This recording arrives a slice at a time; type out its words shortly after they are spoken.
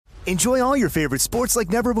Enjoy all your favorite sports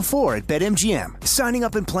like never before at BetMGM. Signing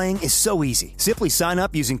up and playing is so easy. Simply sign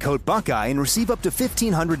up using code Buckeye and receive up to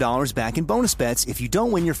 $1,500 back in bonus bets if you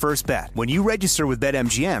don't win your first bet. When you register with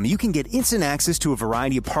BetMGM, you can get instant access to a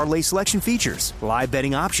variety of parlay selection features, live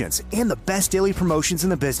betting options, and the best daily promotions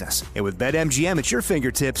in the business. And with BetMGM at your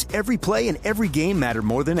fingertips, every play and every game matter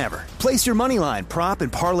more than ever. Place your moneyline, prop,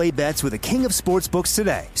 and parlay bets with the king of sportsbooks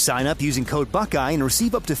today. Sign up using code Buckeye and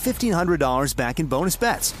receive up to $1,500 back in bonus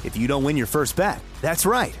bets if you don't win your first bet. That's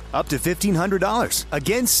right, up to $1,500.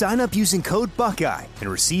 Again, sign up using code Buckeye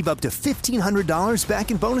and receive up to $1,500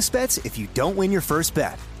 back in bonus bets if you don't win your first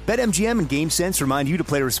bet. BetMGM and GameSense remind you to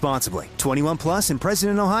play responsibly. 21 plus and present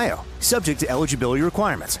in Ohio. Subject to eligibility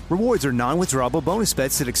requirements. Rewards are non-withdrawable bonus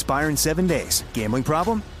bets that expire in 7 days. Gambling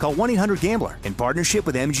problem? Call 1-800-GAMBLER in partnership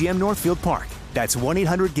with MGM Northfield Park. That's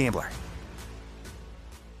 1-800-GAMBLER.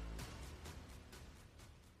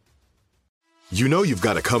 You know you've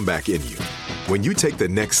got a comeback in you. When you take the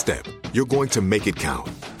next step, you're going to make it count.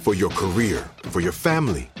 For your career, for your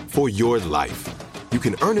family, for your life. You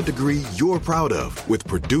can earn a degree you're proud of with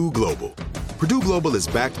Purdue Global. Purdue Global is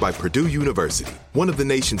backed by Purdue University, one of the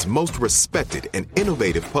nation's most respected and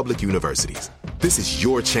innovative public universities. This is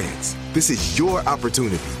your chance. This is your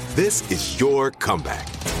opportunity. This is your comeback.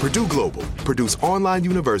 Purdue Global, Purdue's online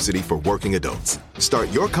university for working adults. Start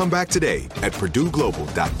your comeback today at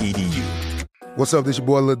purdueglobal.edu. What's up, this your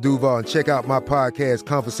boy Lil Duval, and check out my podcast,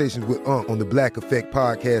 Conversations with Unc, on the Black Effect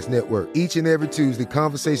Podcast Network. Each and every Tuesday,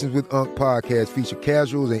 Conversations with Unc podcast feature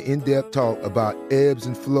casual and in-depth talk about ebbs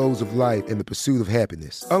and flows of life and the pursuit of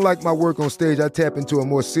happiness. Unlike my work on stage, I tap into a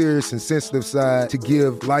more serious and sensitive side to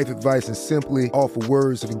give life advice and simply offer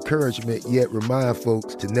words of encouragement, yet remind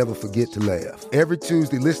folks to never forget to laugh. Every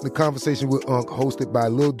Tuesday, listen to Conversations with Unc, hosted by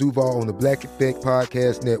Lil Duval on the Black Effect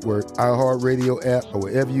Podcast Network, iHeartRadio app, or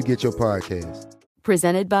wherever you get your podcasts.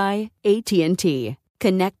 Presented by AT&T.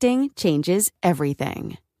 Connecting changes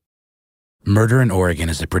everything. Murder in Oregon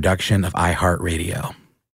is a production of iHeartRadio.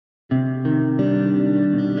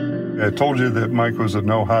 I told you that Mike was a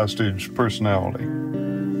no-hostage personality.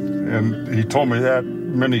 And he told me that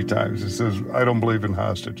many times. He says, I don't believe in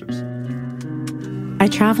hostages. I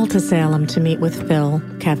traveled to Salem to meet with Phil,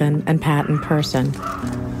 Kevin, and Pat in person.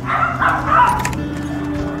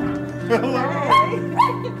 Hello!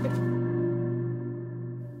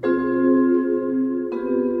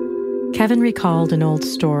 Kevin recalled an old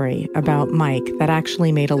story about Mike that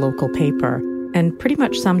actually made a local paper and pretty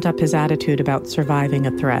much summed up his attitude about surviving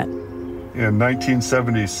a threat. In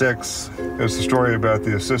 1976, there's a story about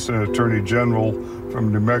the Assistant Attorney General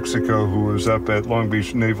from New Mexico who was up at Long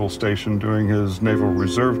Beach Naval Station doing his Naval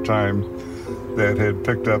Reserve time that had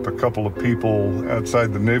picked up a couple of people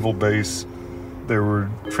outside the naval base. There were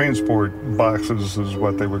transport boxes, is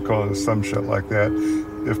what they would call it, some shit like that.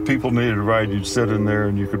 If people needed a ride, you'd sit in there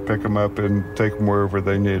and you could pick them up and take them wherever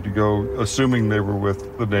they needed to go, assuming they were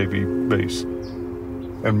with the Navy base.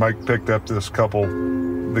 And Mike picked up this couple.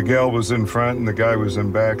 The gal was in front and the guy was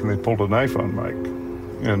in back, and they pulled a knife on Mike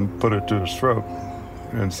and put it to his throat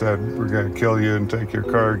and said, we're going to kill you and take your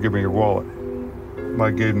car, give me your wallet.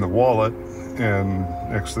 Mike gave him the wallet, and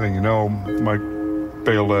next thing you know, Mike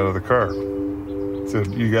bailed out of the car.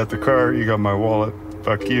 Said, you got the car, you got my wallet,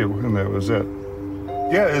 fuck you, and that was it.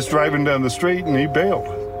 Yeah, it's driving down the street and he bailed.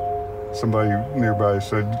 Somebody nearby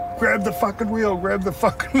said, grab the fucking wheel, grab the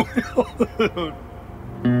fucking wheel.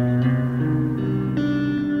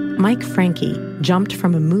 Mike Franke jumped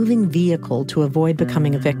from a moving vehicle to avoid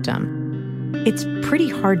becoming a victim. It's pretty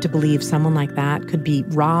hard to believe someone like that could be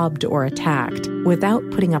robbed or attacked without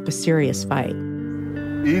putting up a serious fight.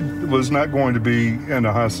 He was not going to be in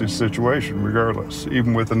a hostage situation regardless,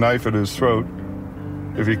 even with a knife at his throat.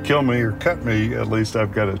 If you kill me or cut me, at least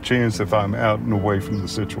I've got a chance if I'm out and away from the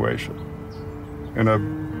situation. And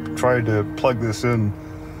I've tried to plug this in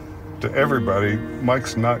to everybody.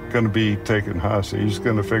 Mike's not going to be taken hostage. He's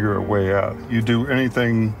going to figure a way out. You do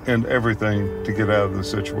anything and everything to get out of the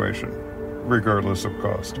situation, regardless of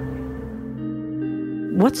cost.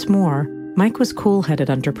 What's more, Mike was cool-headed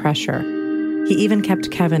under pressure. He even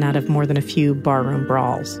kept Kevin out of more than a few barroom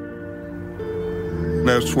brawls.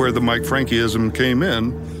 That's where the Mike Frankeism came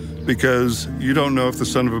in, because you don't know if the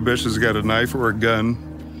son of a bitch has got a knife or a gun.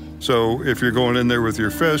 So if you're going in there with your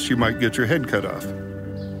fist, you might get your head cut off.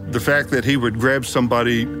 The fact that he would grab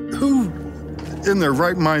somebody who, in their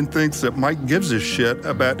right mind, thinks that Mike gives a shit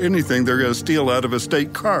about anything they're going to steal out of a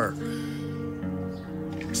state car.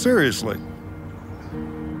 Seriously.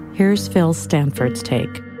 Here's Phil Stanford's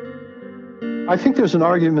take. I think there's an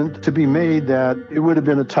argument to be made that it would have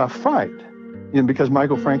been a tough fight, because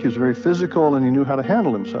Michael Franke was very physical and he knew how to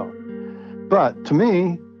handle himself. But to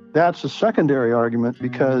me, That's a secondary argument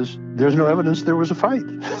because there's no evidence there was a fight.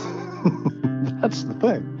 That's the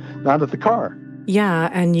thing, not at the car. Yeah,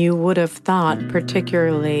 and you would have thought,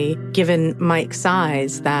 particularly given Mike's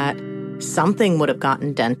size, that something would have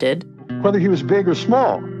gotten dented. Whether he was big or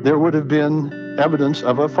small, there would have been evidence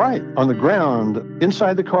of a fight on the ground,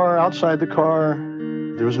 inside the car, outside the car.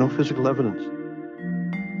 There was no physical evidence.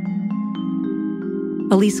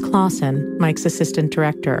 Elise Clausen, Mike's assistant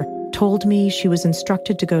director, told me she was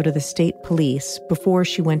instructed to go to the state police before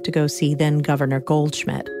she went to go see then Governor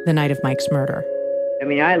Goldschmidt the night of Mike's murder. I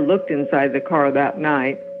mean, I looked inside the car that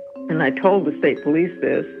night, and I told the state police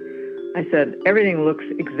this. I said, everything looks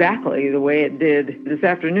exactly the way it did this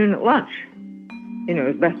afternoon at lunch. You know,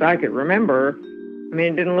 as best I could remember. I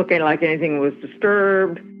mean, it didn't look like anything was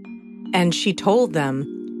disturbed. And she told them,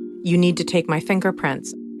 you need to take my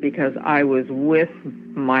fingerprints. Because I was with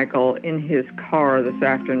Michael in his car this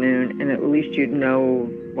afternoon, and at least you'd know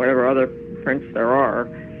whatever other prints there are.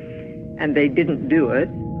 And they didn't do it.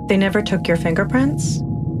 They never took your fingerprints?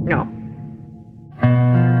 No.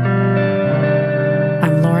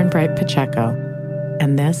 I'm Lauren Bright Pacheco,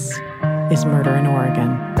 and this is Murder in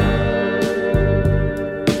Oregon.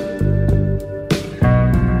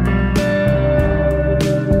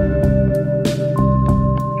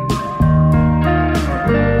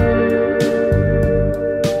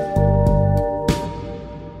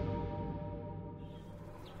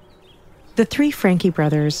 The three Franke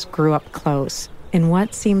brothers grew up close in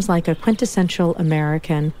what seems like a quintessential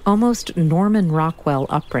American, almost Norman Rockwell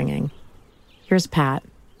upbringing. Here's Pat.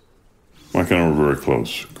 Mike and I were very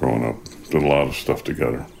close growing up. Did a lot of stuff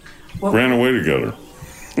together. Ran away together.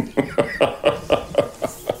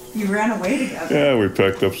 You ran away together? Yeah, we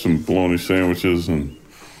packed up some bologna sandwiches and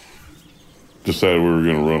decided we were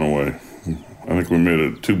going to run away. I think we made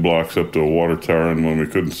it 2 blocks up to a water tower, and when we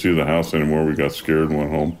couldn't see the house anymore, we got scared and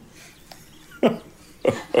went home.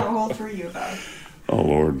 How old were you, though? Oh,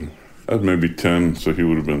 Lord. I was maybe 10, so he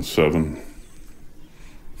would have been 7.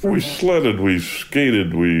 We sledded, we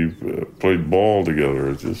skated, we played ball together.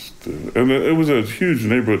 And it was a huge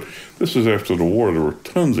neighborhood. This is after the war. There were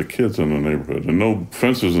tons of kids in the neighborhood and no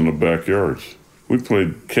fences in the backyards. We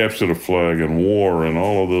played capture the flag and war and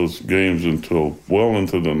all of those games until well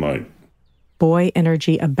into the night. Boy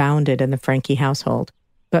energy abounded in the Franke household,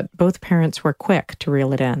 but both parents were quick to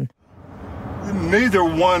reel it in. Neither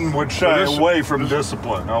one would shy away from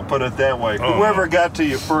discipline, I'll put it that way. Whoever got to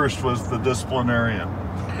you first was the disciplinarian.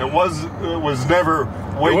 It was never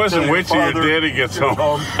wait till your daddy gets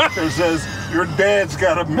home. It says your dad's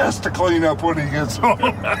got a mess to clean up when he gets home.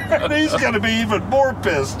 And he's going to be even more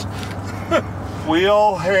pissed. We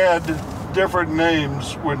all had different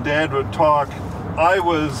names when Dad would talk. I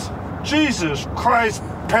was Jesus Christ,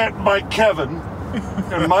 Pat, Mike, Kevin.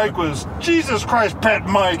 And Mike was Jesus Christ, Pat,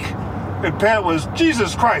 Mike. And Pat was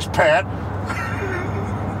Jesus Christ, Pat.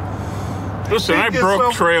 Listen, I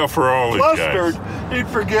broke trail for all these guys. He'd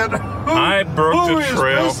forget who he was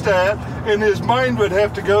pissed at, and his mind would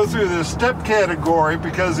have to go through the step category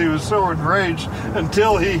because he was so enraged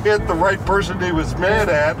until he hit the right person he was mad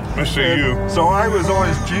at. I see you. So I was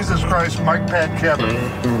always Jesus Christ, Mike, Pat, Kevin.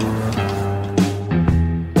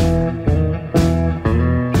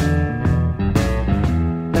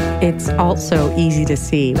 It's also easy to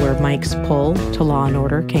see where Mike's pull to Law and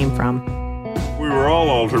Order came from. We were all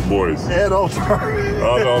altar boys. Ed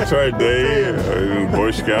Altar Day,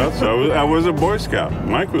 Boy Scouts. I was a Boy Scout.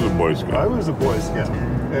 Mike was a Boy Scout. I was a Boy Scout.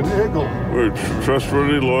 And Eagle. We were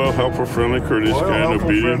trustworthy, loyal, helpful, friendly, courteous, kind,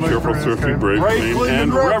 obedient, cheerful, thrifty, brave, clean,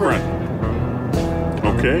 and reverent.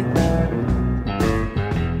 Okay?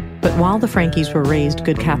 But while the Frankes were raised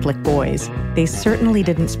good Catholic boys, they certainly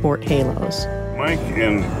didn't sport halos. Mike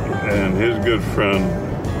and his good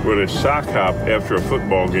friend would a sock hop after a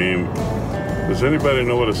football game. Does anybody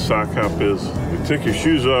know what a sock hop is? You take your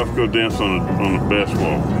shoes off, go dance on the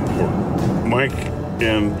basketball court. Mike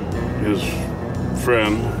and his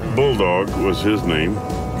friend, Bulldog was his name,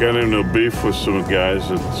 got into a beef with some guys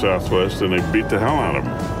at Southwest, and they beat the hell out of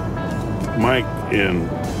him. Mike and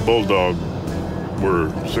Bulldog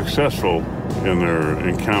were successful in their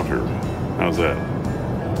encounter. How's that?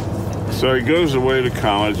 So he goes away to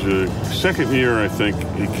college. Second year, I think,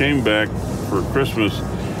 he came back for Christmas,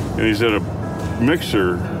 and he's at a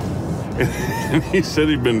mixer, and he said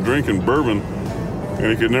he'd been drinking bourbon,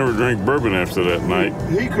 and he could never drink bourbon after that night.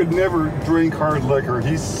 He could never drink hard liquor.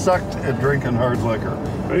 He sucked at drinking hard liquor.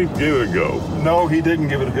 He gave it a go. No, he didn't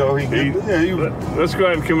give it a go. Let's go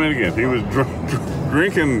ahead and come in again. He was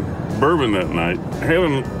drinking bourbon that night,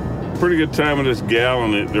 having a pretty good time with this gal,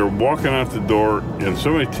 and they're walking out the door, and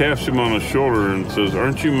somebody taps him on the shoulder and says,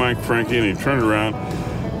 "Aren't you Mike Franke?" And he turned around,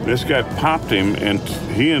 This guy popped him, and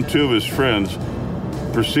he and two of his friends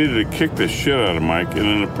proceeded to kick the shit out of Mike, and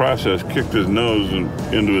in the process kicked his nose and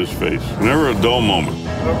into his face. Never a dull moment.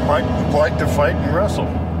 Mike liked to fight and wrestle.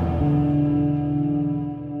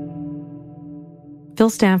 Phil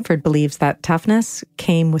Stanford believes that toughness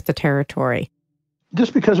came with the territory.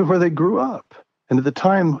 Just because of where they grew up. And at the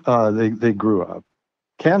time they grew up,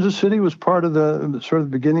 Kansas City was part of the sort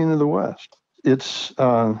of beginning of the West. It's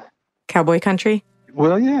cowboy country?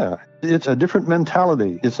 Well, yeah. It's a different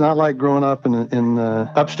mentality. It's not like growing up in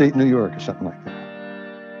upstate New York or something like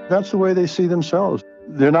that. That's the way they see themselves.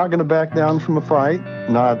 They're not going to back down from a fight.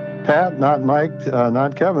 Not Pat, not Mike,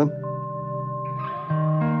 not Kevin.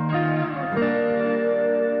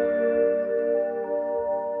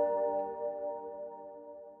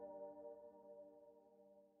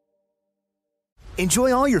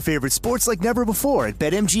 Enjoy all your favorite sports like never before at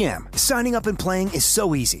BetMGM. Signing up and playing is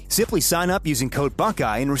so easy. Simply sign up using code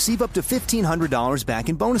Buckeye and receive up to $1,500 back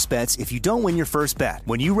in bonus bets if you don't win your first bet.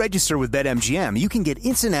 When you register with BetMGM, you can get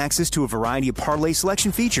instant access to a variety of parlay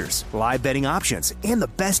selection features, live betting options, and the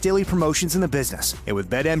best daily promotions in the business. And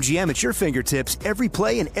with BetMGM at your fingertips, every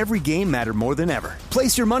play and every game matter more than ever.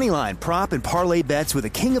 Place your moneyline, prop, and parlay bets with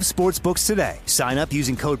the king of sportsbooks today. Sign up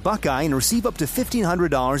using code Buckeye and receive up to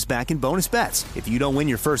 $1,500 back in bonus bets if you don't win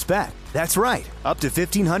your first bet. That's right, up to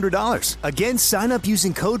 $1,500. Again, sign up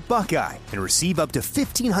using code Buckeye and receive up to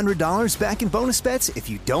 $1,500 back in bonus bets if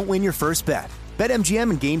you don't win your first bet. BetMGM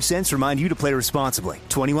and GameSense remind you to play responsibly.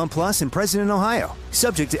 21 plus and present in Ohio.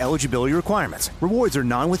 Subject to eligibility requirements. Rewards are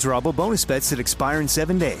non-withdrawable bonus bets that expire in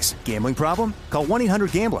 7 days. Gambling problem? Call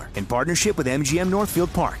 1-800-GAMBLER in partnership with MGM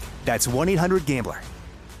Northfield Park. That's 1-800-GAMBLER.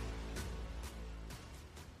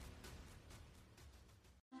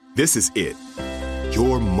 This is it.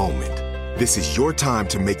 Your moment. This is your time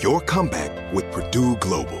to make your comeback with Purdue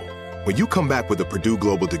Global. When you come back with a Purdue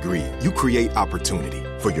Global degree, you create opportunity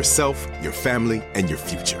for yourself, your family, and your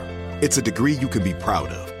future. It's a degree you can be proud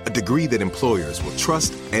of, a degree that employers will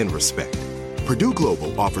trust and respect. Purdue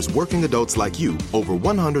Global offers working adults like you over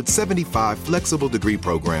 175 flexible degree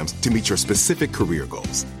programs to meet your specific career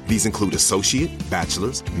goals. These include associate,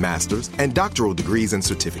 bachelor's, master's, and doctoral degrees and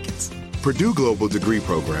certificates. Purdue Global degree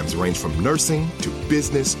programs range from nursing to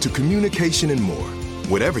business to communication and more.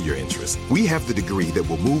 Whatever your interest, we have the degree that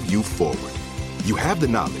will move you forward. You have the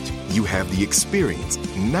knowledge, you have the experience.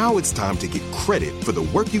 Now it's time to get credit for the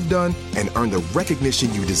work you've done and earn the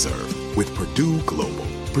recognition you deserve with Purdue Global,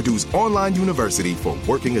 Purdue's online university for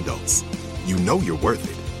working adults. You know you're worth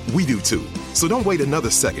it. We do too. So don't wait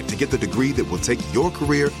another second to get the degree that will take your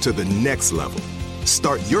career to the next level.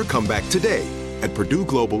 Start your comeback today at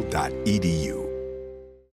purdueglobal.edu.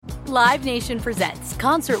 Live Nation presents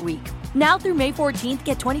Concert Week. Now through May 14th,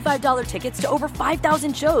 get $25 tickets to over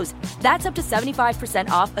 5,000 shows. That's up to 75%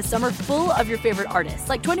 off a summer full of your favorite artists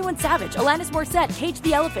like 21 Savage, Alanis Morissette, Cage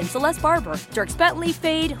the Elephant, Celeste Barber, Dierks Bentley,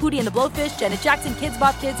 Fade, Hootie and the Blowfish, Janet Jackson, Kidz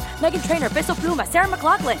Bop Kids, Meghan Trainor, Bissell Pluma, Sarah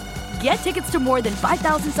McLachlan. Get tickets to more than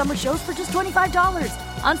 5,000 summer shows for just $25.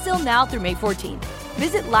 Until now through May 14th.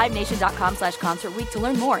 Visit LiveNation.com/Concert Week to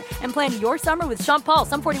learn more and plan your summer with Sean Paul,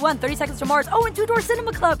 Sum 41, 30 Seconds to Mars, and Two Door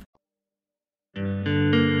Cinema Club.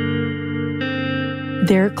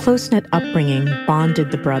 Their close-knit upbringing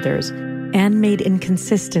bonded the brothers and made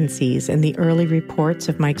inconsistencies in the early reports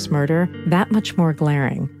of Mike's murder that much more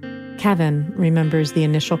glaring. Kevin remembers the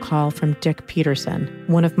initial call from Dick Peterson,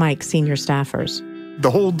 one of Mike's senior staffers. The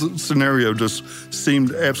whole scenario just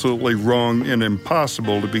seemed absolutely wrong and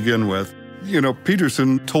impossible to begin with. You know,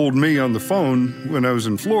 Peterson told me on the phone when I was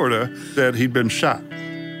in Florida that he'd been shot.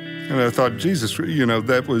 And I thought, Jesus, you know,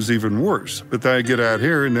 that was even worse. But then I get out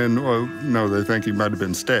here and then, oh, no, they think he might have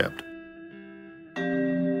been stabbed.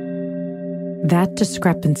 That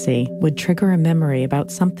discrepancy would trigger a memory about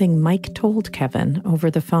something Mike told Kevin over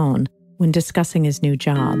the phone when discussing his new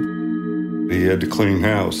job. He had to clean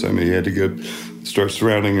house and he had to start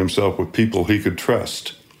surrounding himself with people he could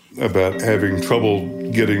trust. About having trouble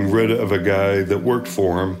getting rid of a guy that worked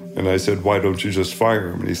for him. And I said, why don't you just fire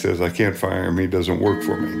him? And he says, I can't fire him. He doesn't work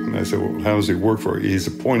for me. And I said, well, how does he work for you? He's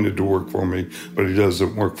appointed to work for me, but he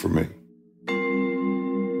doesn't work for me.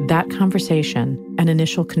 That conversation and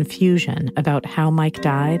initial confusion about how Mike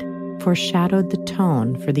died foreshadowed the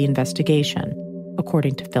tone for the investigation,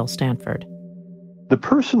 according to Phil Stanford. The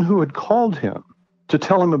person who had called him to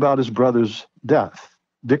tell him about his brother's death,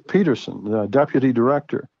 Dick Peterson, the deputy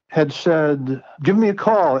director, had said, give me a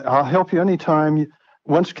call. I'll help you anytime.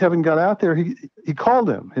 Once Kevin got out there, he called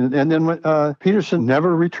him. And then Peterson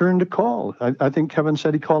never returned a call. I think Kevin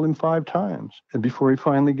said he called him 5 times and before he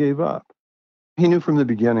finally gave up. He knew from the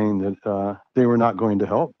beginning that they were not going to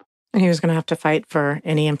help. He was going to have to fight for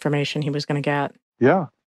any information he was going to get. Yeah.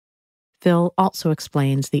 Phil also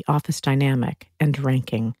explains the office dynamic and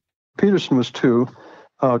ranking. Peterson was 2.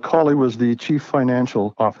 Cawley was the chief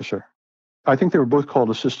financial officer. I think they were both called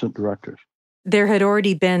assistant directors. There had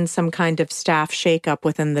already been some kind of staff shakeup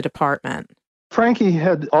within the department. Frankie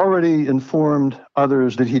had already informed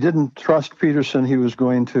others that he didn't trust Peterson. He was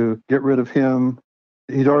going to get rid of him.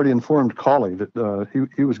 He'd already informed Cawley that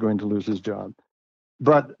he was going to lose his job.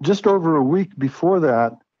 But just over a week before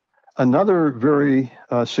that, another very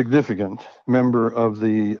significant member of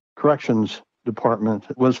the corrections department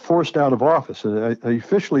was forced out of office.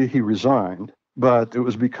 Officially, he resigned, but it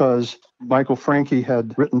was because Michael Franke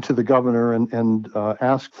had written to the governor and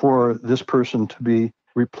asked for this person to be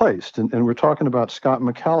replaced. And we're talking about Scott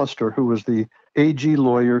McAllister, who was the AG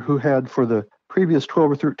lawyer who had, for the previous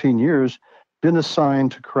 12 or 13 years, been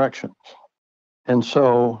assigned to corrections. And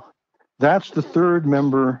so that's the third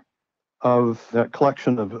member of that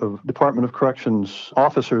collection of Department of Corrections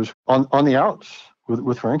officers on the outs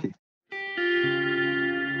with Franke.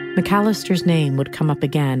 McAllister's name would come up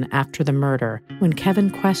again after the murder when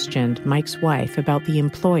Kevin questioned Mike's wife about the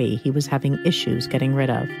employee he was having issues getting rid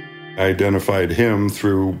of. I identified him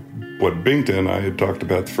through what Binkton I had talked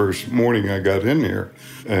about the first morning I got in here,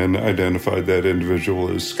 and identified that individual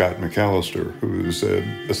as Scott McAllister, who is an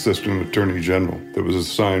assistant attorney general that was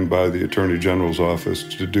assigned by the attorney general's office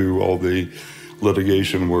to do all the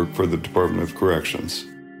litigation work for the Department of Corrections.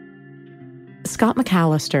 Scott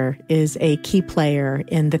McAllister is a key player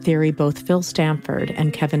in the theory both Phil Stanford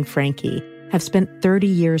and Kevin Franke have spent 30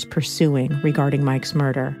 years pursuing regarding Mike's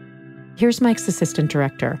murder. Here's Mike's assistant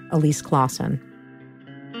director, Elise Clausen.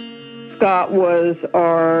 Scott was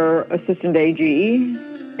our assistant AG,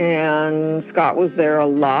 and Scott was there a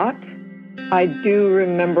lot. I do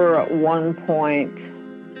remember at one point,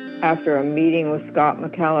 after a meeting with Scott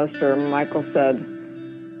McAllister, Michael said,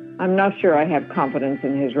 "I'm not sure I have confidence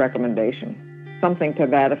in his recommendation." Something to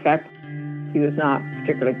that effect. He was not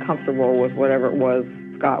particularly comfortable with whatever it was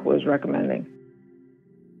Scott was recommending.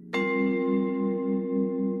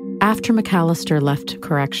 After McAllister left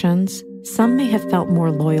corrections, some may have felt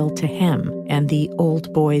more loyal to him and the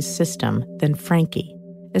old boys system than Franke,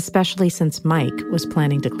 especially since Mike was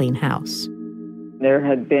planning to clean house. There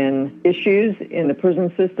had been issues in the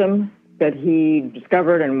prison system that he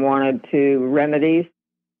discovered and wanted to remedy.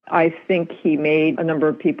 I think he made a number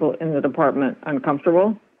of people in the department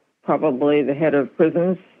uncomfortable, probably the head of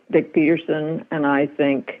prisons, Dick Peterson, and I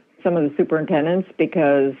think some of the superintendents,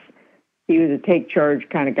 because he was a take charge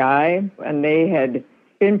kind of guy, and they had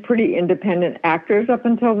been pretty independent actors up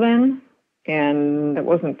until then, and it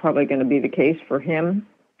wasn't probably going to be the case for him.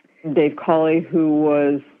 Dave Cawley, who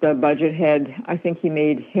was the budget head, I think he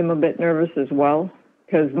made him a bit nervous as well,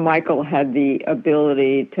 because Michael had the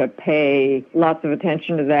ability to pay lots of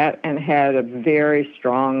attention to that and had a very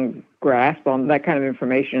strong grasp on that kind of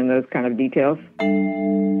information and those kind of details.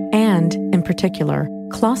 And, in particular,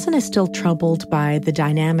 Clausen is still troubled by the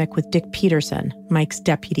dynamic with Dick Peterson, Mike's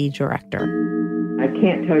deputy director. I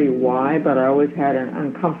can't tell you why, but I always had an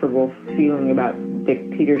uncomfortable feeling about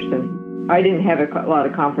Dick Peterson. I didn't have a lot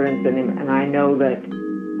of confidence in him, and I know that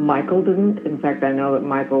Michael didn't. In fact, I know that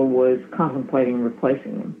Michael was contemplating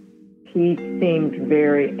replacing him. He seemed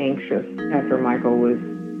very anxious after Michael was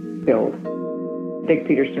killed. Dick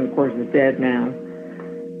Peterson, of course, is dead now.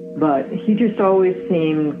 But he just always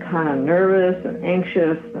seemed kind of nervous and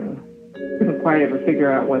anxious and couldn't quite ever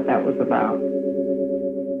figure out what that was about.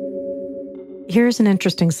 Here's an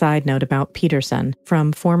interesting side note about Peterson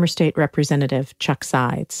from former state representative Chuck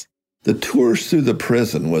Sides. The tours through the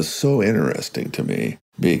prison was so interesting to me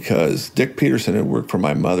because Dick Peterson had worked for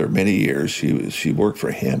my mother many years. She worked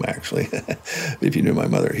for him, actually. If you knew my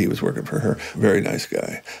mother, he was working for her. Very nice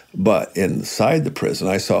guy. But inside the prison,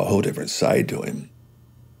 I saw a whole different side to him.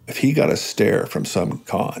 If he got a stare from some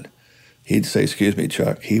con, he'd say, "Excuse me,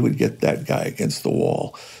 Chuck." He would get that guy against the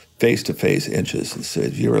wall, face-to-face inches, and said,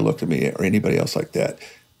 "If you ever looked at me or anybody else like that,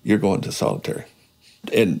 you're going to solitary."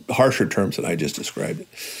 In harsher terms than I just described it.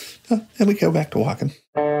 Then we go back to walking.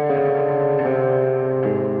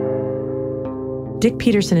 Dick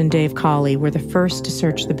Peterson and Dave Cawley were the first to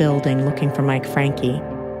search the building looking for Mike Franke.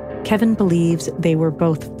 Kevin believes they were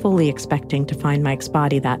both fully expecting to find Mike's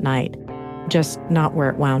body that night, just not where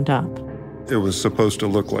it wound up. It was supposed to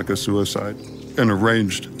look like a suicide, an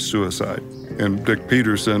arranged suicide. And Dick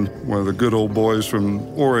Peterson, one of the good old boys from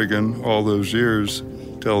Oregon all those years,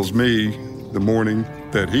 tells me the morning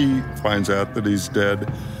that he finds out that he's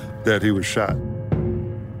dead, that he was shot.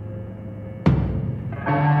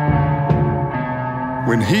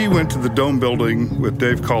 When he went to the Dome building with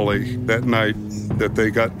Dave Cawley that night that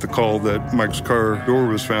they got the call that Mike's car door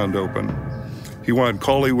was found open, he wanted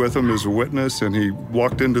Cawley with him as a witness, and he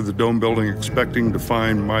walked into the Dome building expecting to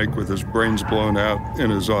find Mike with his brains blown out in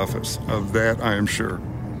his office. Of that, I am sure.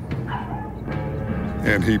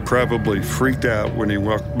 And he probably freaked out when he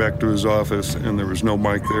walked back to his office and there was no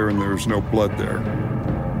Mike there and there was no blood there.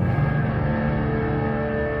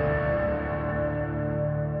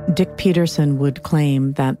 Dick Peterson would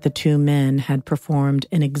claim that the two men had performed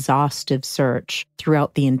an exhaustive search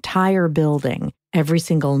throughout the entire building, every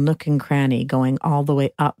single nook and cranny going all the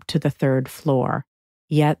way up to the 3rd floor.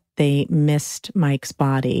 Yet they missed Mike's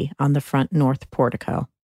body on the front north portico.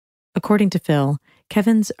 According to Phil,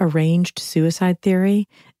 Kevin's arranged suicide theory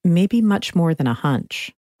may be much more than a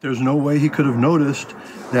hunch. There's no way he could have noticed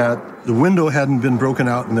that the window hadn't been broken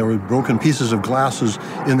out and there were broken pieces of glasses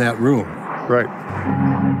in that room. Right.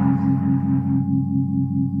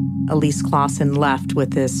 Elise Clausen left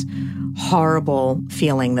with this horrible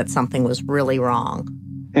feeling that something was really wrong.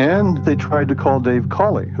 And they tried to call Dave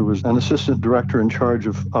Cawley, who was an assistant director in charge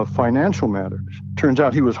of financial matters. Turns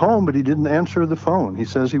out he was home, but he didn't answer the phone. He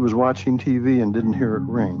says he was watching TV and didn't hear it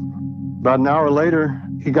ring. About an hour later,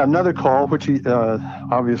 he got another call, which he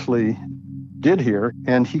obviously did hear,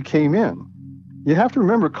 and he came in. You have to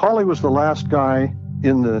remember, Cawley was the last guy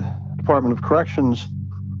in the Department of Corrections,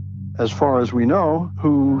 as far as we know,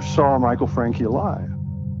 who saw Michael Franke alive.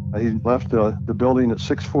 He left the building at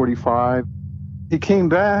 6:45. He came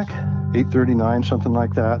back, 8:39, something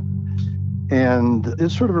like that. And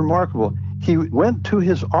it's sort of remarkable. He went to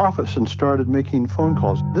his office and started making phone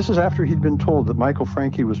calls. This is after he'd been told that Michael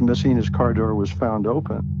Franke was missing, his car door was found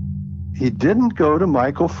open. He didn't go to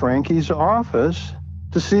Michael Franke's office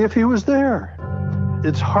to see if he was there.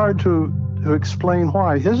 It's hard to explain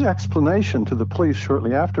why. His explanation to the police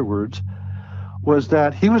shortly afterwards was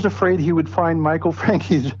that he was afraid he would find Michael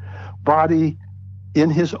Franke's body in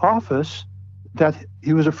his office, that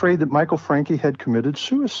he was afraid that Michael Franke had committed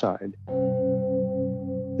suicide,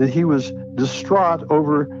 that he was distraught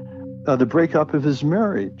over the breakup of his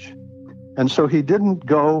marriage. And so he didn't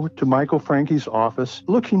go to Michael Franke's office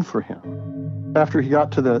looking for him. After he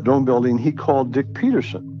got to the Dome building, he called Dick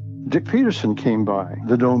Peterson. Dick Peterson came by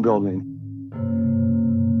the Dome building.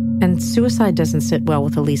 And suicide doesn't sit well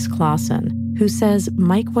with Elise Clausen, who says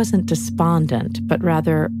Mike wasn't despondent, but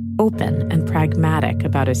rather open and pragmatic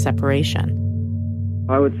about his separation.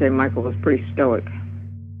 I would say Michael was pretty stoic.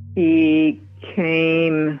 He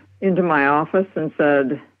came into my office and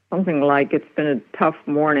said something like, "It's been a tough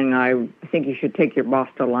morning. I think you should take your boss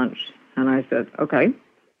to lunch." And I said, "Okay."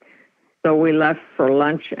 So we left for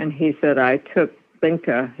lunch, and he said, "I took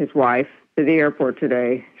Binka, his wife, to the airport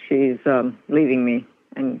today. She's leaving me."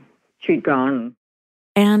 And she'd gone.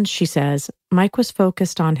 And she says Mike was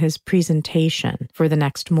focused on his presentation for the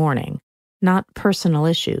next morning, not personal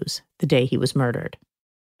issues the day he was murdered.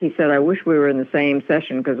 He said, "I wish we were in the same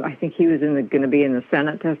session because I think he was going to be in the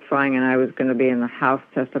Senate testifying and I was going to be in the House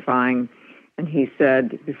testifying." And he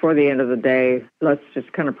said, "Before the end of the day, let's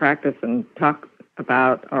just kind of practice and talk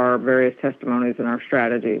about our various testimonies and our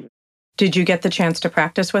strategies." Did you get the chance to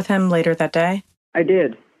practice with him later that day? I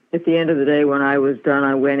did. At the end of the day, when I was done,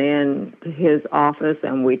 I went in to his office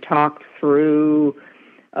and we talked through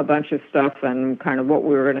a bunch of stuff and kind of what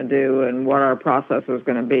we were going to do and what our process was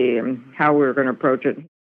going to be and how we were going to approach it.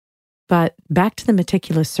 But back to the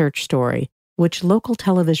meticulous search story, which local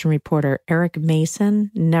television reporter Eric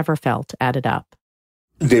Mason never felt added up.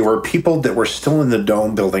 There were people that were still in the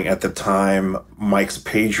Dome building at the time Mike's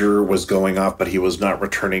pager was going off, but he was not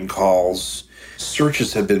returning calls.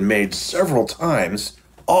 Searches had been made several times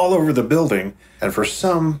all over the building, and for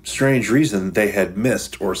some strange reason, they had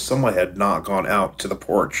missed or someone had not gone out to the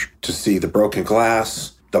porch to see the broken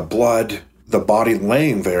glass, the blood, the body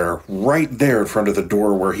laying there, right there in front of the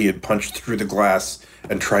door where he had punched through the glass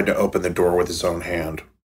and tried to open the door with his own hand.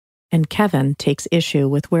 And Kevin takes issue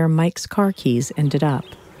with where Mike's car keys ended up.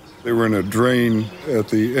 They were in a drain at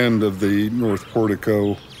the end of the north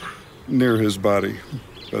portico near his body,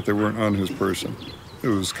 but they weren't on his person. It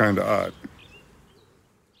was kind of odd.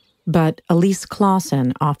 But Elise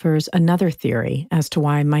Clausen offers another theory as to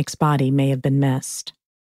why Mike's body may have been missed.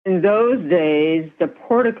 In those days, the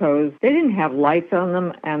porticos, they didn't have lights on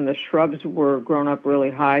them, and the shrubs were grown up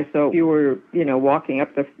really high. So if you were, walking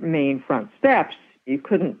up the main front steps, you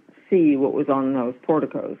couldn't see what was on those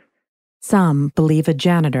porticos. Some believe a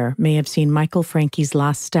janitor may have seen Michael Franke's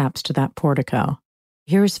last steps to that portico.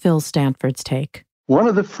 Here's Phil Stanford's take. One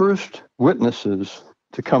of the first witnesses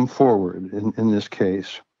to come forward in this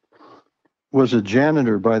case was a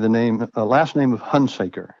janitor by the last name of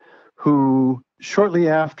Hunsaker, who shortly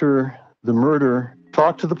after the murder,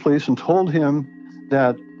 talked to the police and told him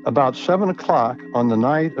that about 7 o'clock on the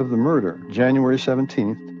night of the murder, January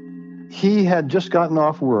 17th, he had just gotten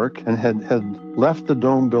off work and had left the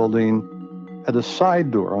Dome building at a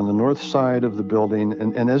side door on the north side of the building.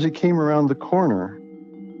 And as he came around the corner,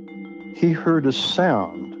 he heard a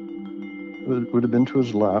sound. It would have been to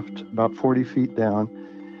his left, about 40 feet down.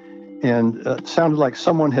 And it sounded like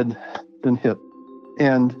someone had been hit.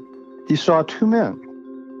 And he saw two men.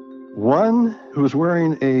 One who was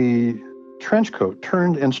wearing a trench coat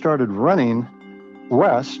turned and started running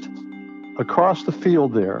west across the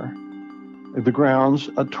field there, the grounds,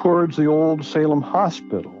 towards the old Salem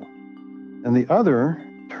Hospital. And the other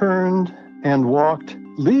turned and walked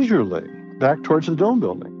leisurely back towards the Dome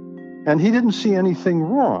building. And he didn't see anything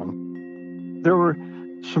wrong. There were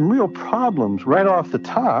some real problems right off the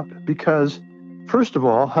top because, first of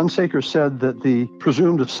all, Hunsaker said that the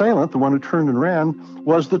presumed assailant, the one who turned and ran,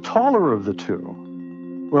 was the taller of the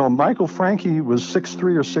two. Well, Michael Franke was 6'3"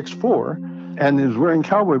 or 6'4", and he was wearing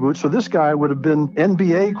cowboy boots, so this guy would have been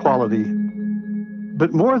NBA quality.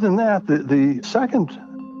 But more than that, the second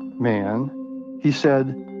man, he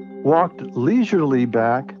said, walked leisurely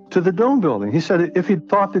back to the Dome building. He said if he'd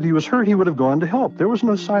thought that he was hurt, he would have gone to help. There was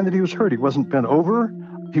no sign that he was hurt. He wasn't bent over.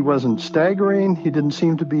 He wasn't staggering. He didn't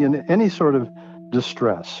seem to be in any sort of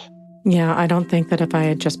distress. Yeah, I don't think that if I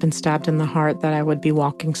had just been stabbed in the heart that I would be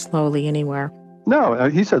walking slowly anywhere. No,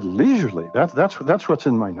 he said leisurely. That's what's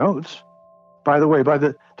in my notes. By the way, by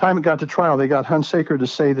the time it got to trial, they got Hunsaker to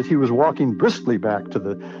say that he was walking briskly back to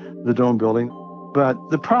the Dome building. But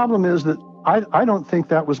the problem is that I don't think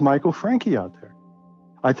that was Michael Franke out there.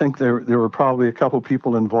 I think there were probably a couple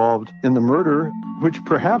people involved in the murder, which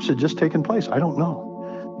perhaps had just taken place. I don't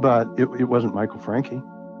know. But it wasn't Michael Franke.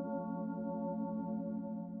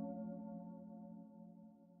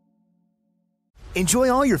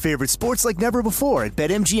 Enjoy all your favorite sports like never before at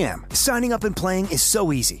BetMGM. Signing up and playing is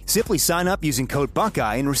so easy. Simply sign up using code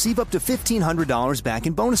Buckeye and receive up to $1,500 back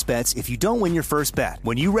in bonus bets if you don't win your first bet.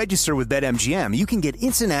 When you register with BetMGM, you can get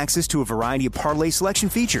instant access to a variety of parlay selection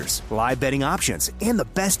features, live betting options, and the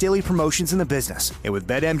best daily promotions in the business. And with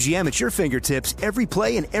BetMGM at your fingertips, every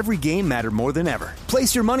play and every game matter more than ever.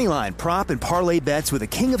 Place your moneyline, prop, and parlay bets with the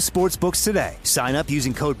king of sportsbooks today. Sign up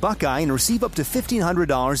using code Buckeye and receive up to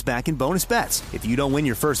 $1,500 back in bonus bets if you don't win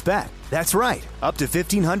your first bet. That's right, up to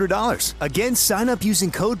 $1,500. Again, sign up using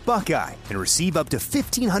code Buckeye and receive up to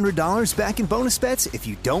 $1,500 back in bonus bets if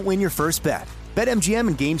you don't win your first bet. BetMGM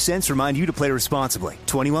and GameSense remind you to play responsibly.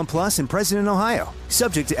 21 plus and present in Ohio.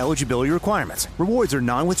 Subject to eligibility requirements. Rewards are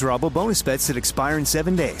non-withdrawable bonus bets that expire in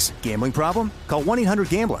 7 days. Gambling problem? Call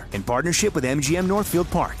 1-800-GAMBLER in partnership with MGM Northfield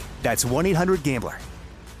Park. That's 1-800-GAMBLER.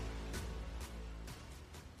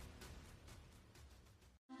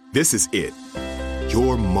 This is it.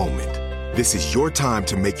 Your moment. This is your time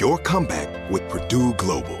to make your comeback with Purdue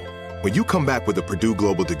Global. When you come back with a Purdue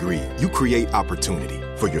Global degree, you create opportunity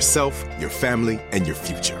for yourself, your family, and your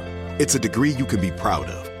future. It's a degree you can be proud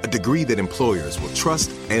of, a degree that employers will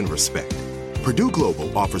trust and respect. Purdue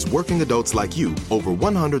Global offers working adults like you over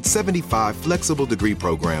 175 flexible degree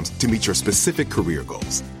programs to meet your specific career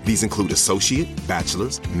goals. These include associate,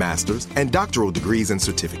 bachelor's, master's, and doctoral degrees and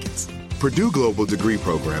certificates. Purdue Global degree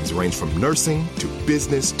programs range from nursing to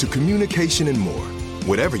business to communication and more.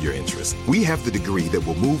 Whatever your interest, we have the degree that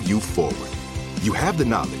will move you forward. You have the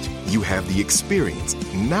knowledge, you have the experience.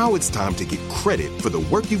 Now it's time to get credit for the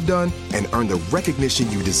work you've done and earn the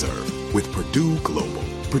recognition you deserve with Purdue Global,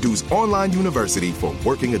 Purdue's online university for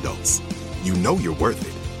working adults. You know you're worth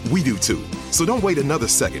it. We do too. So don't wait another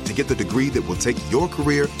second to get the degree that will take your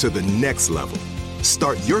career to the next level.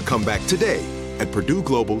 Start your comeback today at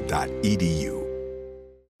purdueglobal.edu.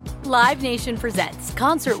 Live Nation presents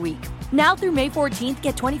Concert Week. Now through May 14th,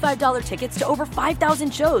 get $25 tickets to over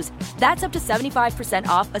 5,000 shows. That's up to 75%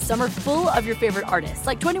 off a summer full of your favorite artists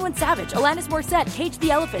like 21 Savage, Alanis Morissette, Cage the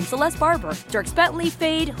Elephant, Celeste Barber, Dierks Bentley,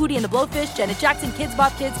 Fade, Hootie and the Blowfish, Janet Jackson, Kids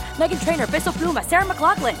Bop Kids, Meghan Trainor, Peso Pluma, Sarah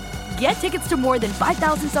McLachlan. Get tickets to more than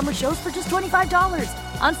 5,000 summer shows for just $25.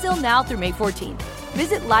 Until now through May 14th.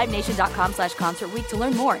 Visit LiveNation.com/Concert Week to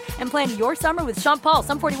learn more and plan your summer with Sean Paul,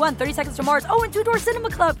 Sum 41, 30 Seconds to Mars, and Two Door Cinema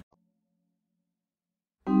Club.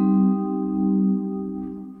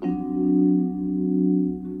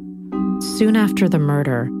 Soon after the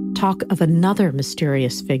murder, talk of another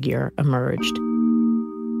mysterious figure emerged.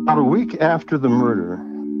 About a week after the murder,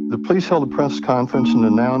 the police held a press conference and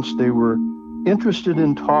announced they were interested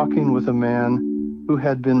in talking with a man who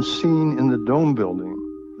had been seen in the Dome building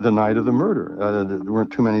the night of the murder. There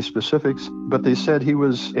weren't too many specifics, but they said he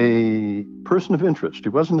was a person of interest. He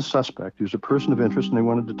wasn't a suspect. He was a person of interest, and they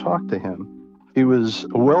wanted to talk to him. He was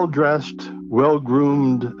a well-dressed,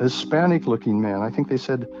 well-groomed, Hispanic-looking man. I think they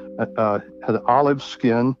said had olive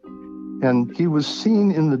skin. And he was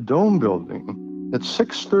seen in the Dome building at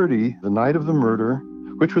 6:30 the night of the murder,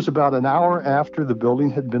 which was about an hour after the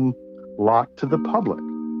building had been locked to the public.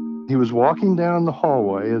 He was walking down the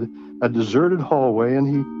hallway, a deserted hallway, and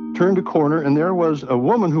he turned a corner, and there was a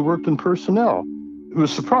woman who worked in personnel who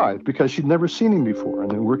was surprised because she'd never seen him before.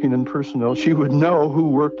 And then working in personnel, she would know who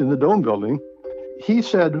worked in the Dome building. He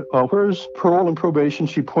said, where's parole and probation?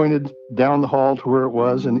 She pointed down the hall to where it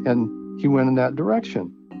was, and he went in that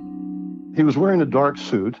direction. He was wearing a dark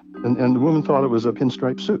suit, and the woman thought it was a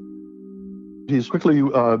pinstripe suit. He quickly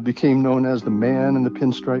became known as the man in the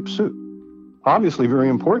pinstripe suit. Obviously very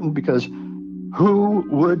important, because who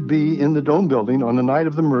would be in the Dome building on the night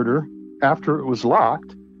of the murder after it was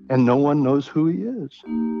locked and no one knows who he is?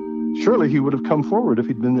 Surely he would have come forward if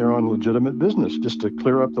he'd been there on legitimate business, just to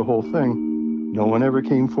clear up the whole thing. No one ever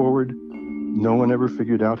came forward. No one ever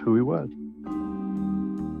figured out who he was.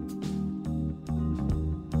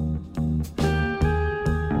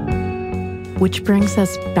 Which brings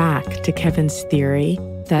us back to Kevin's theory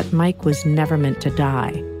that Mike was never meant to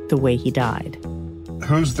die the way he died.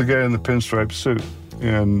 Who's the guy in the pinstripe suit?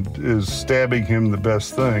 And is stabbing him the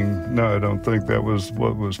best thing? No, I don't think that was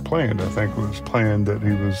what was planned. I think it was planned that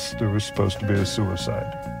there was supposed to be a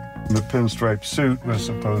suicide. The pinstripe suit was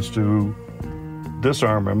supposed to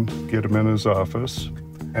disarm him, get him in his office,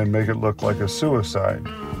 and make it look like a suicide.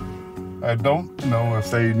 I don't know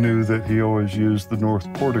if they knew that he always used the north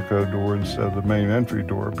portico door instead of the main entry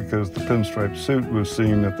door, because the pinstripe suit was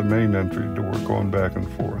seen at the main entry door going back and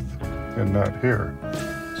forth, and not here.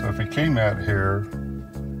 So if he came out here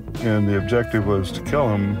and the objective was to kill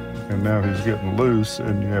him, and now he's getting loose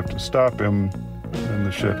and you have to stop him, then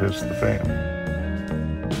the shit hits the fan.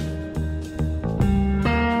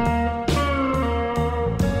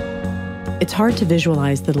 It's hard to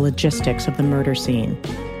visualize the logistics of the murder scene.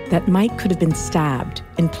 That Mike could have been stabbed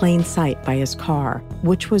in plain sight by his car,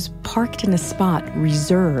 which was parked in a spot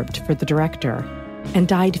reserved for the director, and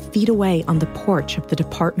died feet away on the porch of the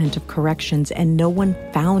Department of Corrections, and no one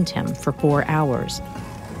found him for 4 hours.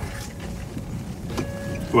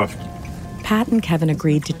 Left. Pat and Kevin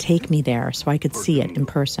agreed to take me there so I could see it in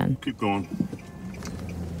person. Keep going.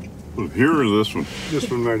 Look, here or this one?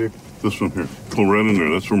 This one right here. This one here. Pull right in there.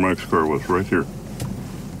 That's where Mike's car was, right here.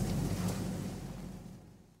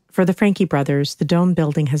 For the Franke brothers, the Dome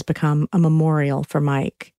building has become a memorial for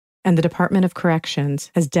Mike, and the Department of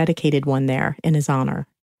Corrections has dedicated one there in his honor.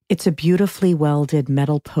 It's a beautifully welded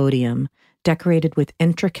metal podium, decorated with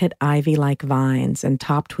intricate ivy-like vines and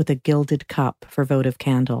topped with a gilded cup for votive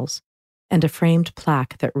candles, and a framed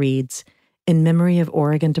plaque that reads, "In memory of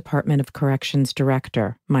Oregon Department of Corrections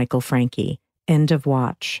Director Michael Franke. End of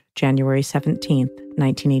watch, January 17th,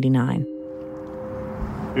 1989.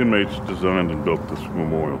 Inmates designed and built this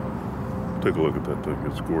memorial. Take a look at that thing.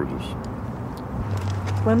 It's gorgeous.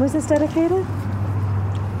 When was this dedicated?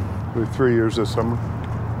 3 years this summer.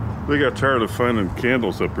 They got tired of finding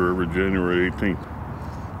candles up here every January 18th.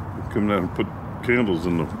 They come down and put candles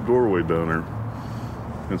in the doorway down there,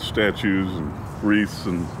 and statues and wreaths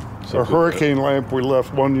and A hurricane lamp we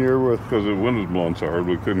left one year with. Because the wind was blowing so hard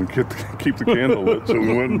we couldn't keep the candle lit, so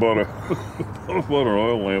we went and bought an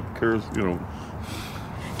oil lamp.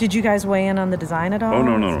 Did you guys weigh in on the design at all?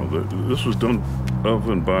 Oh, no. This was done of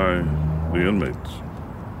and by the inmates.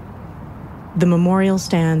 The memorial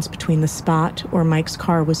stands between the spot where Mike's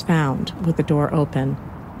car was found with the door open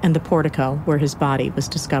and the portico where his body was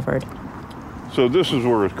discovered. So this is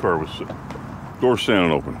where his car was sitting. Door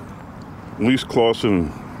standing open. Lise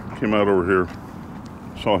Clausen came out over here,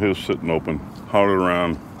 saw his sitting open, hollered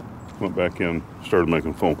around, went back in, started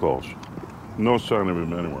making phone calls. No sign of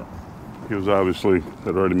him anywhere. He was obviously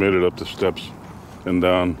had already made it up the steps and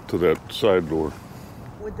down to that side door.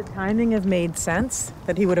 Would the timing have made sense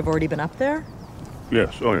that he would have already been up there?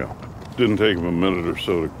 Yes, oh yeah. Didn't take him a minute or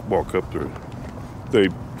so to walk up there. They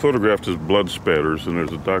photographed his blood spatters, and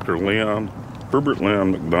there's a Dr. Herbert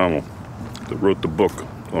Leon McDonald, that wrote the book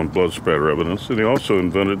on blood spatter evidence, and he also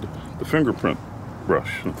invented the fingerprint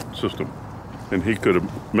brush system. And he could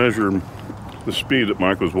measure the speed that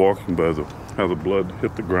Mike was walking by how the blood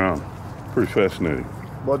hit the ground. Pretty fascinating.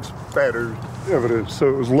 Blood spatter evidence. So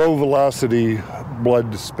it was low velocity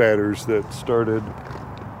blood spatters that started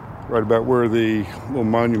right about where the little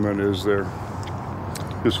monument is there.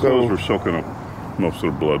 His clothes were soaking up most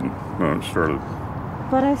of the blood when it started.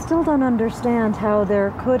 But I still don't understand how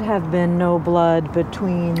there could have been no blood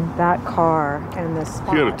between that car and the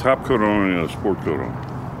spot. He had a top coat on and a sport coat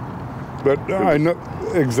on. But I know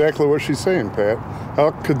exactly what she's saying, Pat.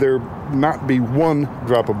 How could there not be one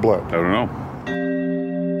drop of blood? I don't know.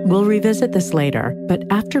 We'll revisit this later, but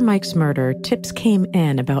after Mike's murder, tips came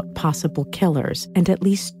in about possible killers, and at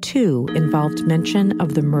least 2 involved mention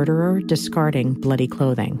of the murderer discarding bloody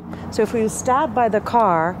clothing. So if he was stabbed by the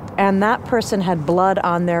car and that person had blood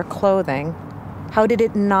on their clothing, how did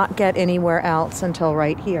it not get anywhere else until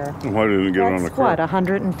right here? Why didn't it get on the car? What,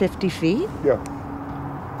 150 feet? Yeah.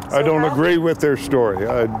 I don't agree with their story.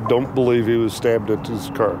 I don't believe he was stabbed at his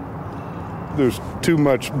car. There's too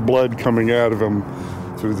much blood coming out of him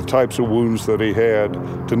through the types of wounds that he had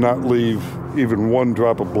to not leave even one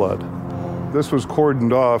drop of blood. This was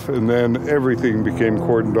cordoned off, and then everything became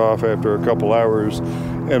cordoned off after a couple hours,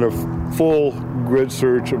 and a full grid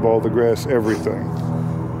search of all the grass, everything.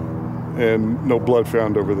 And no blood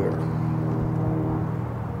found over there.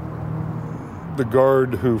 The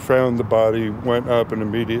guard who found the body went up and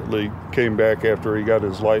immediately came back after he got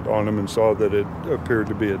his light on him and saw that it appeared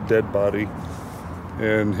to be a dead body.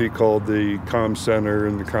 And he called the comm center,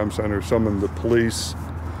 and the comm center summoned the police,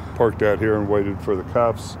 parked out here and waited for the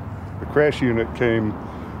cops. The crash unit came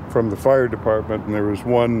from the fire department, and there was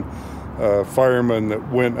one fireman that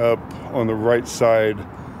went up on the right side,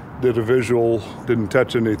 did a visual, didn't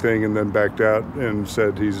touch anything, and then backed out and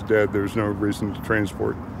said he's dead. There's no reason to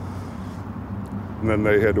transport. And then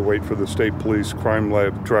they had to wait for the state police crime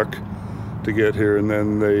lab truck to get here, and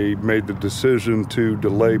then they made the decision to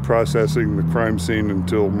delay processing the crime scene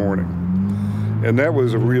until morning. And that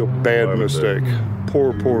was a real bad mistake.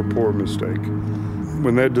 Poor mistake.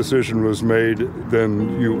 When that decision was made,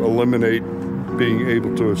 then you eliminate being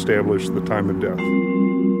able to establish the time of death.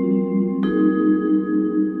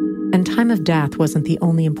 And time of death wasn't the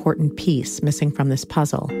only important piece missing from this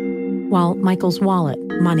puzzle. While Michael's wallet,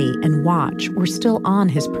 money, and watch were still on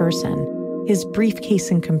his person, his briefcase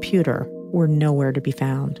and computer were nowhere to be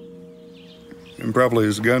found. And probably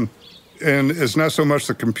his gun. And it's not so much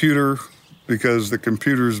the computer, because the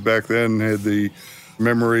computers back then had the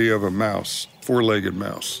memory of a mouse, 4-legged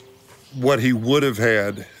mouse. What he would have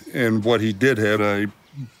had, and what he did have, a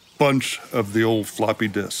bunch of the old floppy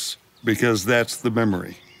disks, because that's the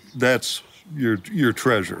memory. That's your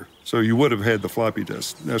treasure. So you would have had the floppy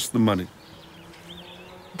disk. That's the money.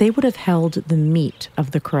 They would have held the meat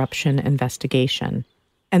of the corruption investigation.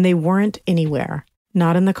 And they weren't anywhere.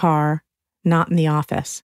 Not in the car, not in the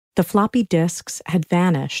office. The floppy disks had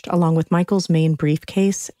vanished along with Michael's main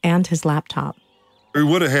briefcase and his laptop. He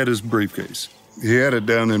would have had his briefcase. He had it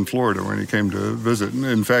down in Florida when he came to visit.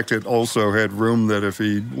 In fact, it also had room that if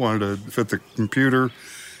he wanted to fit the computer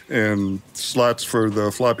and slots for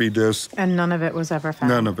the floppy disk. And none of it was ever found?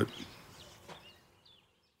 None of it.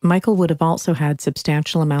 Michael would have also had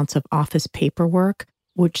substantial amounts of office paperwork,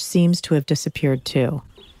 which seems to have disappeared too.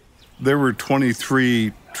 There were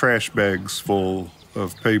 23 trash bags full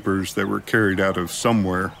of papers that were carried out of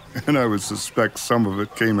somewhere, and I would suspect some of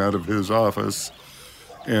it came out of his office,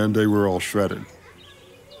 and they were all shredded.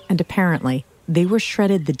 And apparently, they were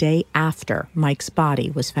shredded the day after Mike's body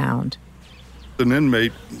was found. An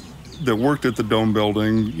inmate that worked at the Dome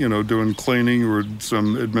building, doing cleaning or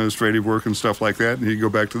some administrative work and stuff like that, and he'd go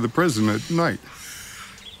back to the prison at night.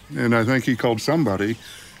 And I think he called somebody,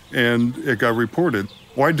 and it got reported.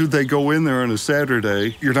 Why did they go in there on a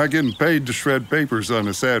Saturday? You're not getting paid to shred papers on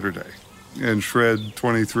a Saturday, and shred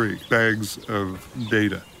 23 bags of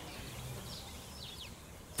data.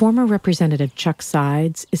 Former Representative Chuck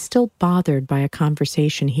Sides is still bothered by a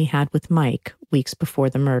conversation he had with Mike weeks before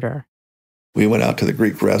the murder. We went out to the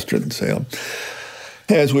Greek restaurant and say,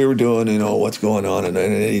 as we were doing, what's going on, and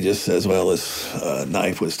he just says, well, this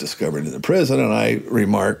knife was discovered in the prison, and I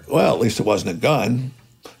remark, well, at least it wasn't a gun.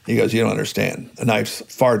 He goes, you don't understand. A knife's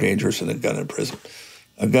far dangerous than a gun in prison.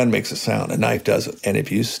 A gun makes a sound, a knife doesn't. And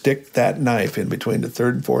if you stick that knife in between the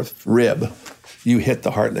third and fourth rib, you hit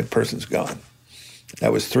the heart and the person's gone.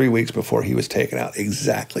 That was 3 weeks before he was taken out,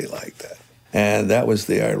 exactly like that. And that was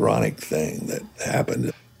the ironic thing that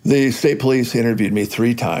happened. The state police interviewed me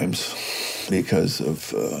 3 times because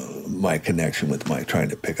of my connection with Mike, trying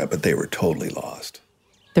to pick up, but they were totally lost.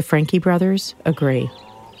 The Franke brothers agree.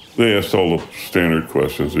 They asked all the standard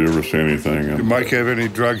questions. Do you ever see anything? Did Mike have any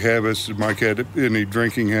drug habits? Did Mike have any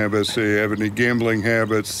drinking habits? Did he have any gambling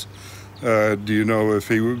habits? Do you know if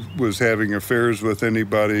he was having affairs with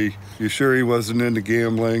anybody? You sure he wasn't into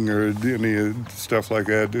gambling or any stuff like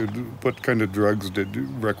that? What kind of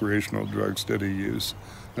recreational drugs did he use?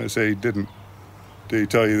 And I say he didn't. Did he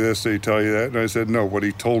tell you this? Did he tell you that? And I said, no. What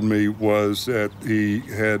he told me was that he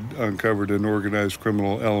had uncovered an organized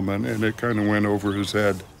criminal element, and it kind of went over his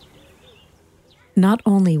head. Not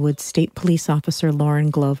only would State Police Officer Lauren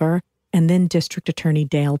Glover and then District Attorney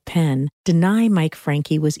Dale Penn deny Mike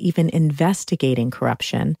Franke was even investigating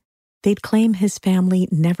corruption, they'd claim his family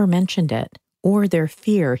never mentioned it or their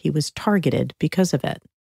fear he was targeted because of it.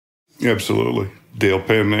 Absolutely. Dale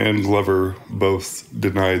Penn and Glover both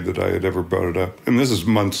denied that I had ever brought it up. And this is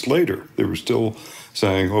months later. They were still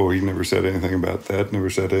saying, oh, he never said anything about that, never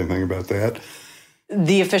said anything about that.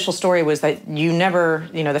 The official story was that you never,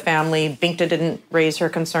 the family, Binkta didn't raise her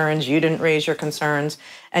concerns, you didn't raise your concerns,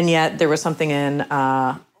 and yet there was something in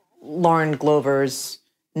Lauren Glover's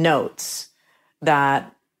notes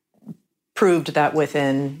that proved that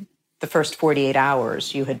within the first 48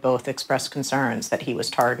 hours, you had both expressed concerns that he was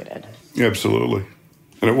targeted. Absolutely.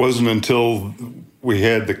 And it wasn't until we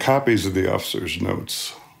had the copies of the officers'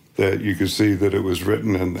 notes that you could see that it was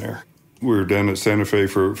written in there. We were down at Santa Fe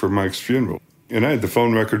for Mike's funeral. And I had the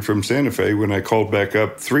phone record from Santa Fe when I called back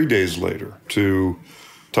up 3 days later to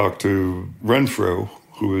talk to Renfro,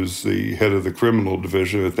 who was the head of the criminal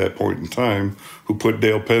division at that point in time, who put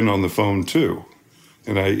Dale Penn on the phone too.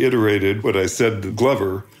 And I iterated what I said to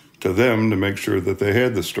Glover to them to make sure that they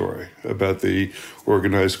had the story about the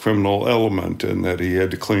organized criminal element and that he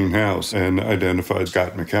had to clean house, and identified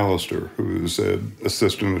Scott McAllister, who was an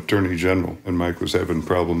assistant attorney general, and Mike was having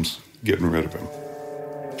problems getting rid of him.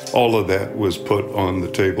 All of that was put on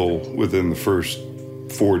the table within the first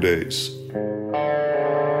 4 days.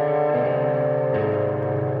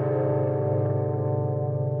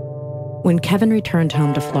 When Kevin returned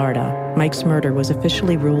home to Florida, Mike's murder was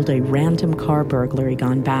officially ruled a random car burglary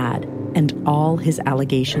gone bad, and all his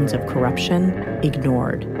allegations of corruption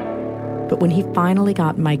ignored. But when he finally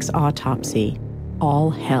got Mike's autopsy,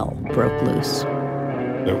 all hell broke loose.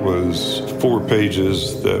 It was 4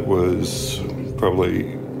 pages that was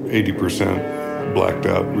probably 80% blacked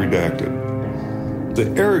out, redacted. The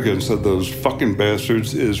arrogance of those fucking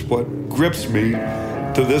bastards is what grips me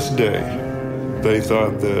to this day. They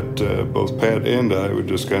thought that both Pat and I would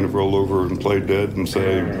just kind of roll over and play dead and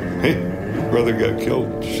say, hey, your brother got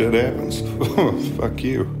killed. Shit happens. Fuck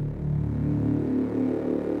you.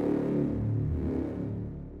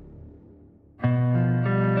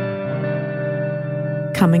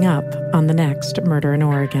 Coming up on the next Murder in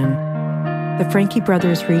Oregon, the Franke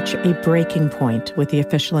brothers reach a breaking point with the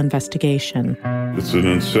official investigation. It's an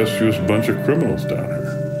incestuous bunch of criminals down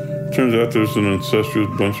here. Turns out there's an incestuous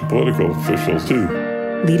bunch of political officials, too.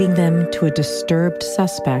 Leading them to a disturbed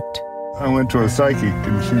suspect. I went to a psychic,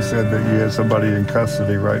 and she said that you had somebody in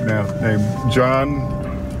custody right now named John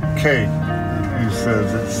K. He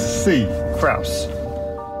says it's C. Kraus.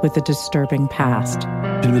 With a disturbing past.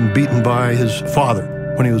 He'd been beaten by his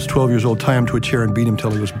father when he was 12 years old, tie him to a chair and beat him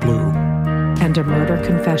till he was blue. And a murder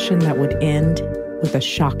confession that would end with a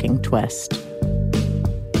shocking twist.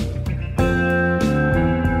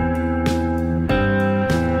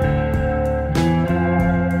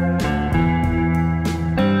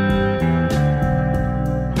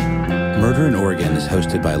 Murder in Oregon is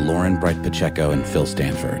hosted by Lauren Bright Pacheco and Phil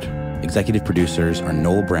Stanford. Executive producers are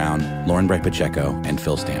Noel Brown, Lauren Bright Pacheco, and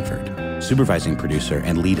Phil Stanford. Supervising producer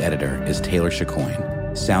and lead editor is Taylor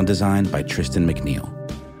Chicoine. Sound design by Tristan McNeil.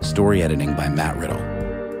 Story editing by Matt Riddle.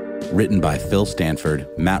 Written by Phil Stanford,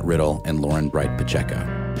 Matt Riddle, and Lauren Bright Pacheco.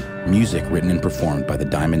 Music written and performed by the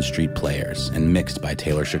Diamond Street Players and mixed by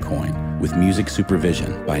Taylor Chicoine, with music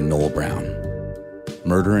supervision by Noel Brown.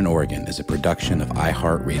 Murder in Oregon is a production of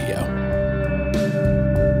iHeartRadio.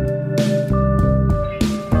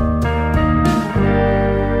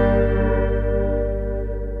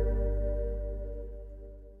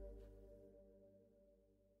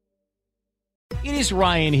 It is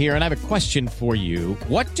Ryan here, and I have a question for you.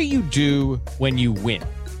 What do you do when you win?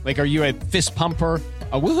 Like, are you a fist pumper,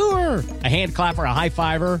 a woo-hooer, a hand clapper, a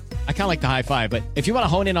high-fiver? I kind of like the high-five, but if you want to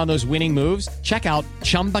hone in on those winning moves, check out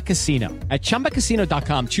Chumba Casino. At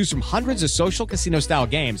ChumbaCasino.com, choose from hundreds of social casino-style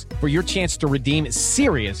games for your chance to redeem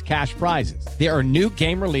serious cash prizes. There are new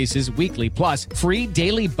game releases weekly, plus free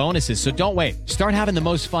daily bonuses, so don't wait. Start having the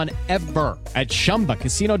most fun ever at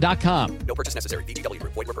ChumbaCasino.com. No purchase necessary. VGW.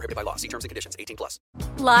 Void where prohibited by law. See terms and conditions. 18+.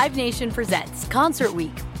 Live Nation presents Concert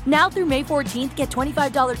Week. Now through May 14th, get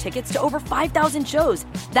 $25 tickets to over 5,000 shows.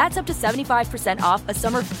 That's up to 75% off a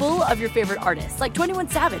summer full of your favorite artists like 21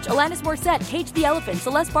 Savage, Alanis Morissette, Cage the Elephant,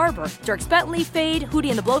 Celeste Barber, Dierks Bentley, Fade, Hootie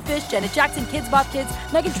and the Blowfish, Janet Jackson, Kidz Bop Kids,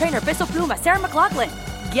 Meghan Trainor, Peso Pluma, Sarah McLachlan.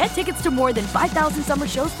 Get tickets to more than 5,000 summer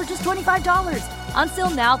shows for just $25. Until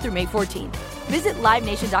now through May 14th. Visit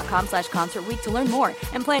LiveNation.com/Concert Week to learn more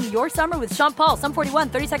and plan your summer with Sean Paul, Sum 41,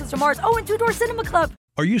 30 Seconds to Mars, and Two Door Cinema Club.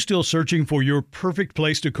 Are you still searching for your perfect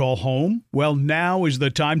place to call home? Well, now is the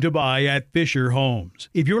time to buy at Fisher Homes.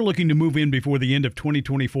 If you're looking to move in before the end of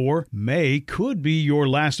 2024, May could be your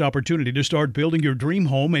last opportunity to start building your dream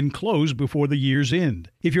home and close before the year's end.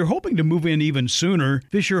 If you're hoping to move in even sooner,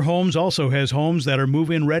 Fisher Homes also has homes that are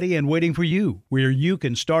move-in ready and waiting for you, where you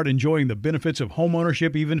can start enjoying the benefits of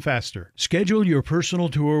homeownership even faster. Schedule your personal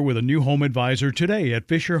tour with a new home advisor today at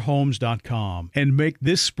FisherHomes.com and make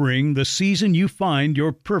this spring the season you find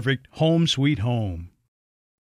your perfect home sweet home.